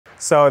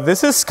So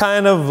this is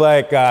kind of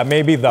like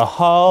maybe the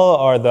hull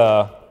or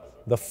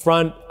the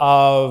front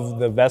of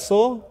the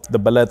vessel. The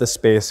Balete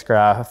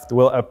Spacecraft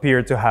will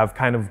appear to have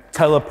kind of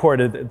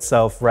teleported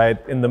itself right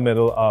in the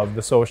middle of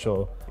the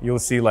social. You'll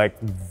see like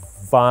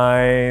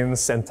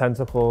vines and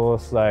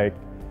tentacles like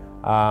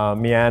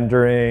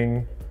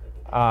meandering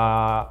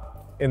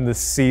in the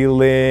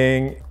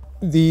ceiling.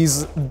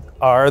 These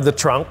are the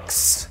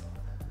trunks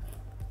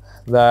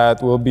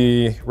that will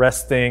be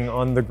resting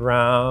on the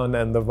ground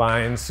and the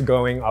vines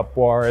going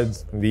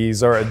upwards.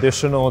 These are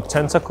additional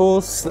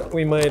tentacles that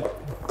we might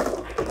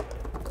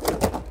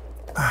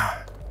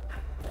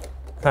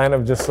kind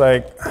of just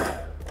like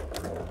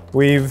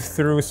weave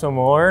through some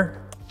more.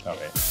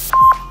 Okay.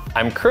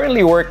 I'm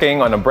currently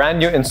working on a brand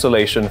new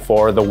installation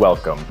for The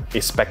Welcome,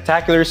 a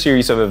spectacular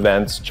series of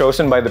events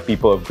chosen by the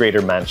people of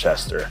Greater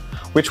Manchester,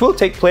 which will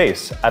take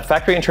place at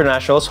Factory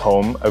International's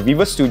home,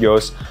 Aviva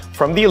Studios,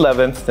 from the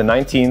 11th to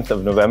 19th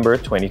of November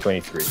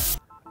 2023. Do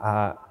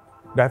I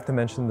have to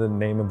mention the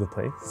name of the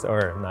place,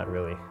 or not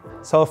really?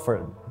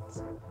 Salford.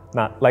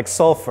 Not like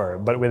sulfur,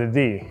 but with a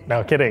D.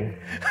 No, kidding.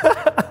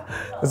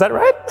 Is that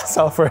right?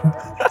 Salford.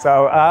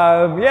 So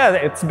yeah,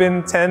 it's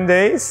been 10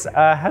 days.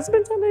 Has it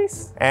been 10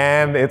 days?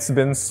 And it's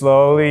been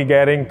slowly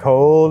getting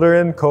colder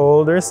and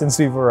colder since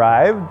we've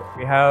arrived.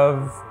 We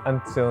have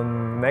until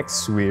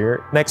next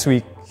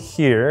week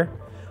here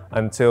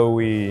until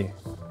we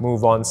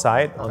move on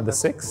site on the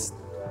 6th.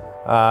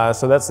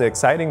 So that's the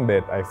exciting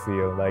bit, I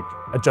feel, like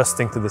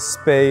adjusting to the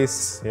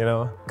space, you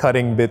know,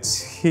 cutting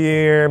bits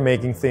here,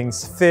 making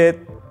things fit.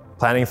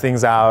 Planning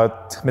things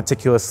out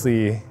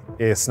meticulously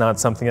is not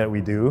something that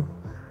we do.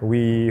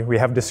 We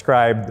have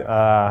described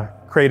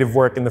creative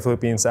work in the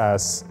Philippines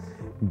as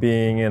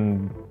being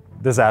in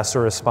disaster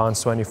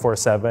response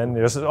 24/7.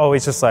 There's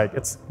always just like,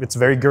 it's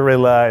very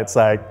guerrilla. It's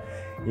like,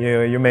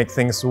 you make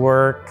things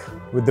work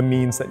with the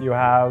means that you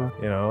have.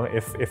 You know,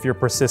 if you're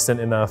persistent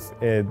enough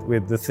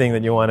with the thing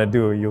that you want to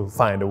do, you'll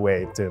find a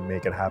way to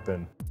make it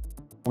happen.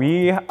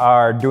 We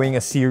are doing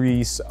a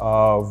series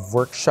of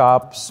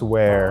workshops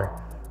where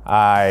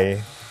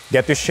I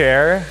get to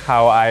share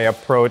how I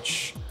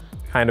approach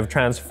kind of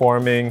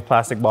transforming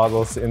plastic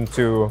bottles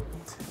into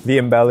the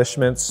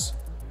embellishments.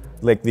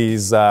 Like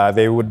these,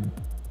 they would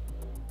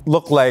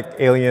look like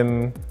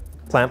alien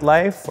plant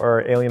life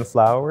or alien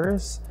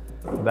flowers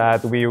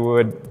that we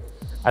would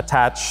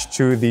attach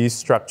to these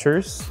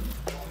structures.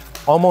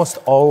 Almost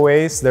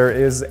always there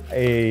is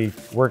a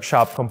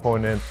workshop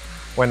component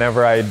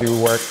whenever I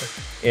do work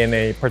in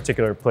a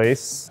particular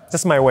place.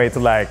 Just my way to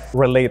like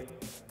relate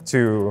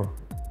to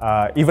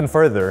even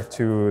further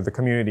to the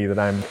community that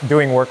I'm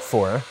doing work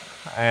for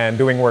and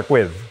doing work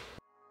with.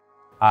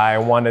 I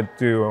wanted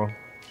to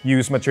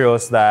use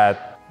materials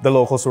that the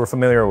locals were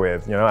familiar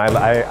with. You know,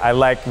 I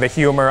like the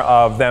humor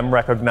of them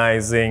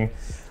recognizing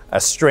a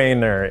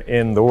strainer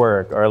in the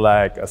work or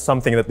like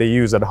something that they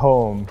use at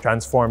home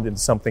transformed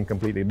into something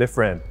completely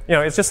different. You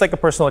know, it's just like a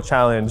personal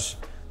challenge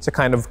to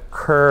kind of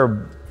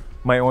curb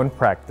my own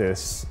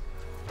practice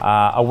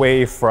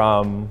away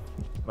from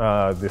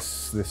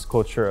this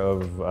culture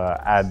of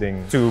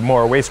adding to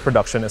more waste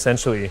production,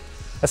 essentially,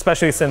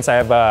 especially since I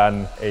have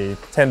a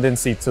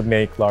tendency to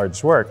make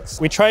large works.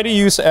 We try to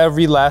use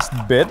every last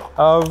bit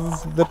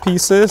of the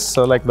pieces,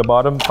 so like the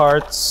bottom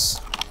parts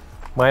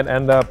might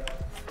end up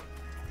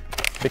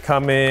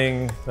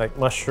becoming like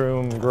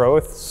mushroom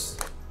growths.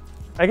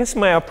 I guess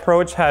my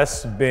approach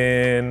has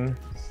been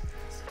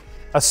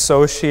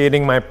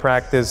associating my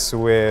practice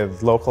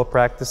with local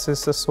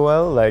practices as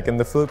well. Like in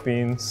the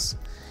Philippines,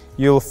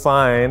 you'll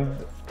find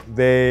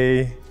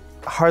they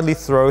hardly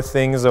throw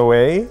things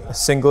away.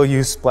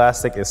 Single-use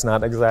plastic is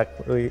not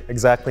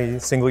exactly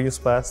single-use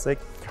plastic.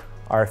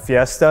 Our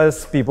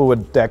fiestas, people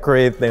would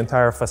decorate the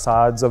entire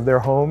facades of their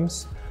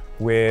homes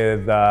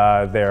with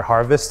their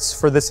harvests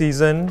for the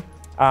season.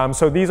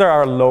 So these are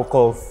our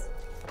local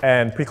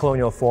and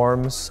pre-colonial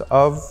forms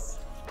of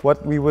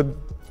what we would,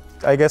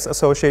 I guess,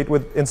 associate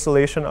with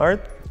installation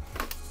art.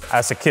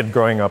 As a kid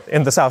growing up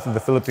in the south of the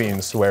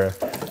Philippines, where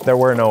there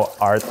were no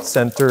art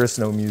centers,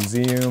 no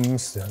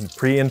museums,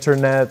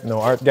 pre-internet,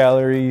 no art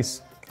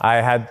galleries, I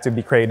had to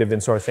be creative in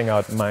sourcing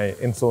out my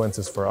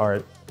influences for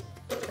art.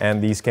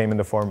 And these came in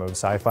the form of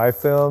sci-fi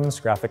films,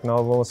 graphic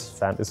novels,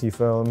 fantasy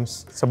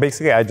films. So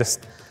basically,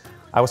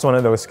 I was one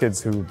of those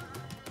kids who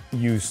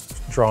used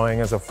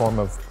drawing as a form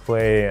of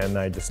play, and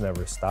I just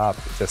never stopped.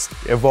 It just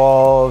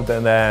evolved,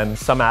 and then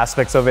some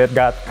aspects of it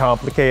got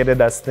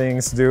complicated, as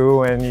things do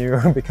when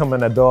you become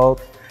an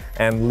adult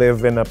and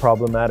live in a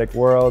problematic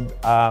world.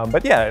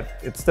 But yeah,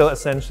 it's still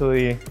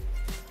essentially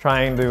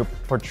trying to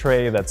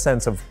portray that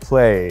sense of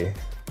play.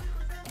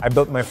 I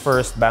built my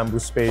first bamboo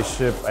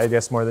spaceship, I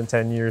guess, more than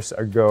 10 years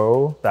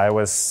ago. I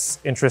was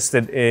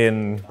interested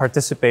in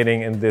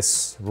participating in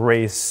this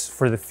race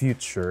for the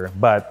future,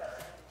 but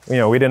you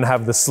know, we didn't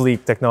have the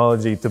sleek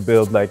technology to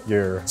build like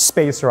your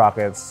space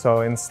rockets.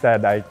 So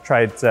instead, I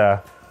tried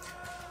to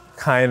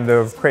kind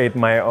of create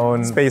my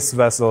own space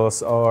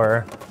vessels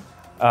or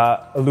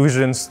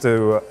allusions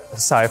to a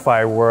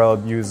sci-fi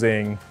world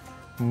using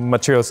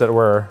materials that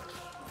were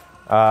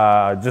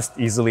just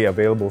easily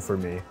available for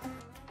me.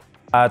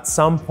 At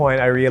some point,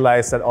 I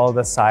realized that all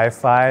the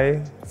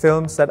sci-fi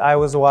films that I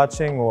was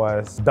watching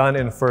was done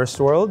in first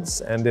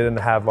worlds and didn't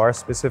have our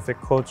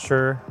specific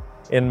culture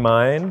in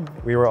mind.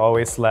 We were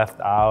always left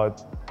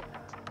out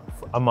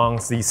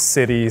amongst these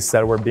cities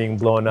that were being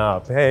blown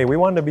up. Hey, we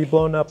want to be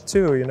blown up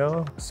too, you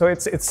know? So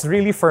it's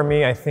really, for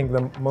me, I think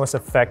the most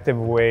effective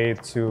way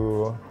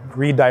to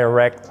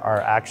redirect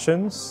our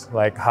actions,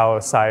 like how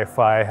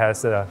sci-fi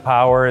has the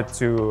power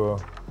to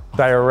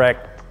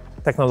direct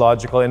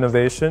technological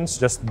innovations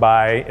just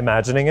by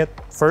imagining it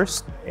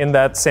first. In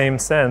that same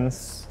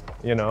sense,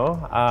 you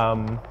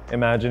know,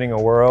 imagining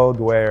a world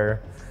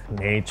where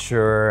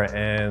nature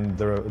and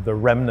the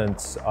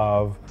remnants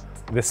of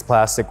this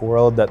plastic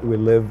world that we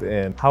live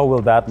in, how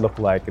will that look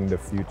like in the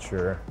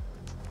future?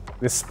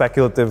 This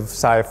speculative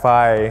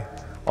sci-fi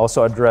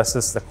also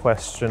addresses the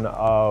question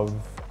of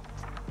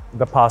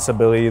the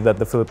possibility that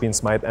the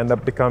Philippines might end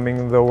up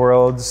becoming the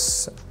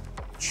world's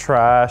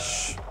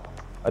trash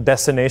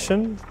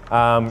destination.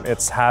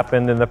 It's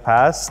happened in the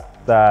past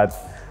that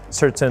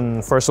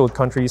certain first world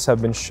countries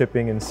have been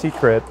shipping in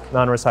secret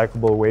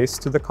non-recyclable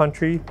waste to the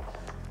country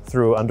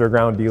through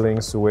underground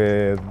dealings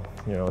with,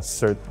 you know,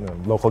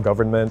 certain local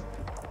government.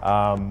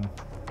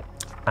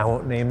 I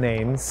won't name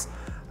names,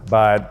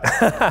 but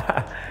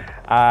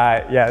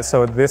yeah.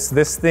 So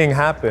this thing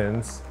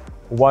happens.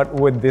 What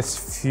would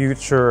this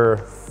future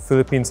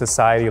Philippine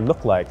society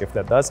look like if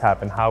that does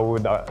happen? How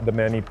would the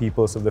many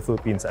peoples of the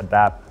Philippines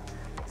adapt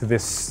to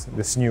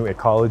this new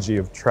ecology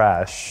of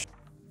trash?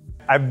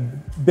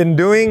 I've been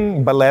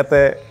doing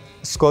Balete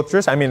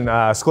sculptures. I mean,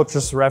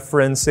 sculptures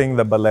referencing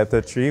the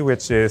Balete tree,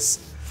 which is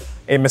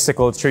a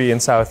mystical tree in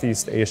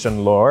Southeast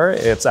Asian lore.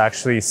 It's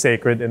actually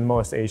sacred in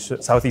most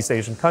Southeast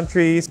Asian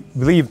countries,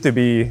 believed to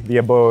be the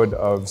abode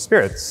of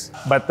spirits.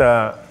 But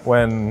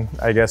when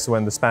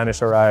the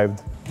Spanish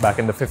arrived back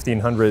in the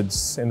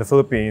 1500s in the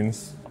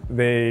Philippines,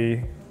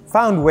 they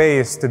found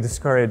ways to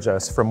discourage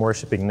us from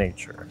worshiping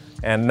nature.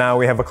 And now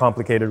we have a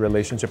complicated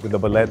relationship with the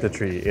Balete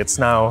tree. It's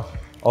now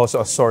also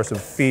a source of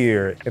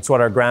fear. It's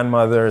what our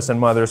grandmothers and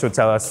mothers would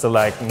tell us to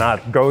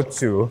not go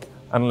to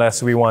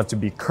unless we want to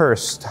be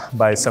cursed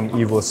by some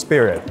evil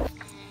spirit.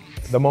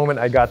 The moment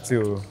I got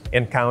to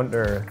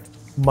encounter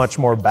much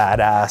more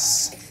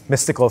badass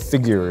mystical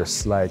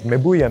figures like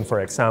Mebuyan, for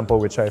example,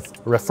 which I've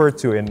referred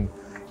to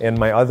in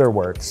my other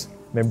works.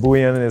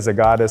 Mebuyan is a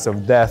goddess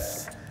of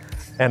death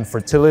and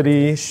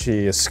fertility.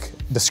 She is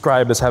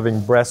described as having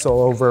breasts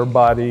all over her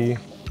body.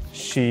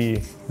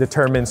 She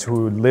determines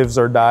who lives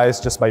or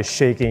dies just by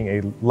shaking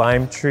a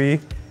lime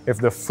tree. If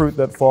the fruit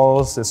that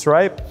falls is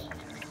ripe,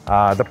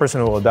 the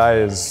person who will die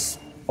is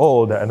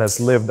old and has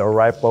lived a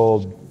ripe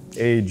old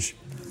age.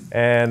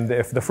 And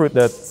if the fruit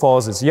that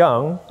falls is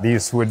young,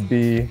 these would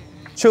be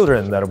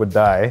children that would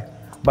die.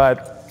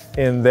 But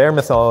in their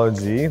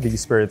mythology,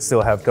 these spirits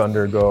still have to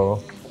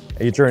undergo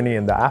a journey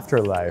in the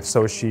afterlife.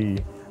 So she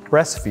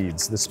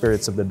breastfeeds the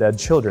spirits of the dead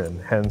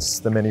children, hence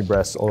the many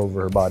breasts all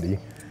over her body,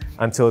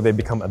 until they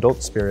become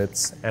adult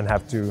spirits and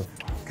have to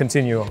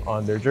continue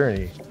on their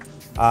journey.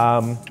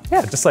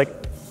 Yeah, just like,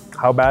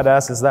 how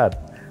badass is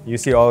that? You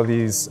see all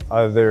these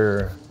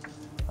other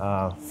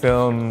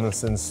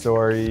films and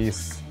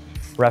stories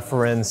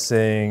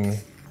referencing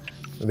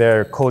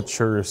their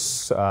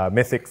culture's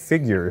mythic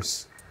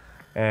figures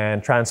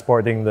and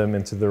transporting them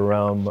into the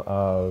realm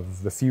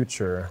of the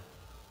future.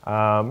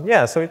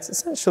 Yeah, so it's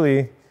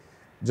essentially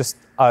just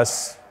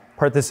us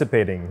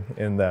participating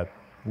in that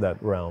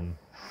realm.